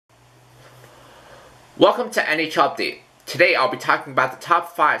Welcome to NHL Update. Today I'll be talking about the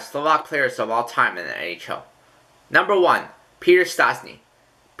top 5 Slovak players of all time in the NHL. Number 1. Peter Stastny.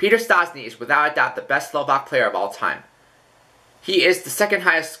 Peter Stastny is without a doubt the best Slovak player of all time. He is the second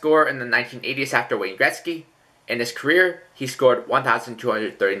highest scorer in the 1980s after Wayne Gretzky. In his career, he scored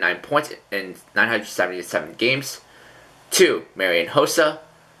 1,239 points in 977 games. 2. Marian Hossa.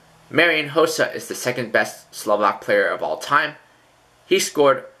 Marian Hossa is the second best Slovak player of all time. He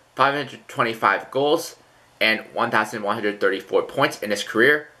scored 525 goals and 1,134 points in his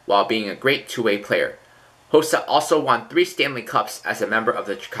career while being a great two-way player. Hossa also won 3 Stanley Cups as a member of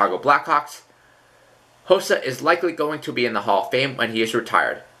the Chicago Blackhawks. Hossa is likely going to be in the Hall of Fame when he is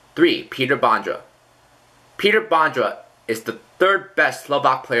retired. 3. Peter Bondra. Peter Bondra is the third best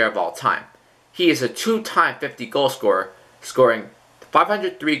Slovak player of all time. He is a 2-time 50-goal scorer, scoring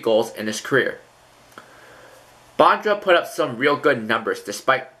 503 goals in his career. Bondra put up some real good numbers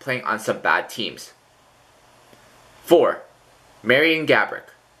despite playing on some bad teams. 4. Marian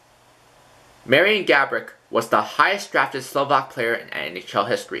Gaborik. Marian Gaborik was the highest drafted Slovak player in NHL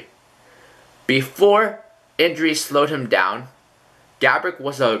history. Before injuries slowed him down, Gaborik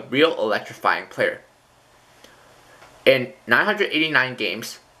was a real electrifying player. In 989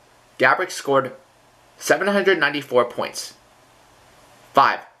 games, Gaborik scored 794 points.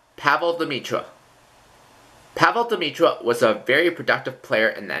 5. Pavol Demitra. Pavol Demitra was a very productive player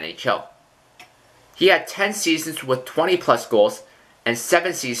in the NHL. He had 10 seasons with 20 plus goals and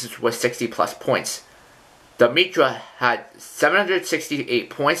 7 seasons with 60 plus points. Demitra had 768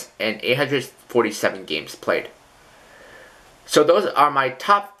 points and 847 games played. So those are my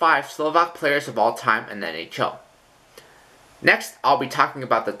top 5 Slovak players of all time in the NHL. Next, I'll be talking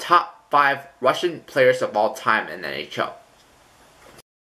about the top 5 Russian players of all time in the NHL.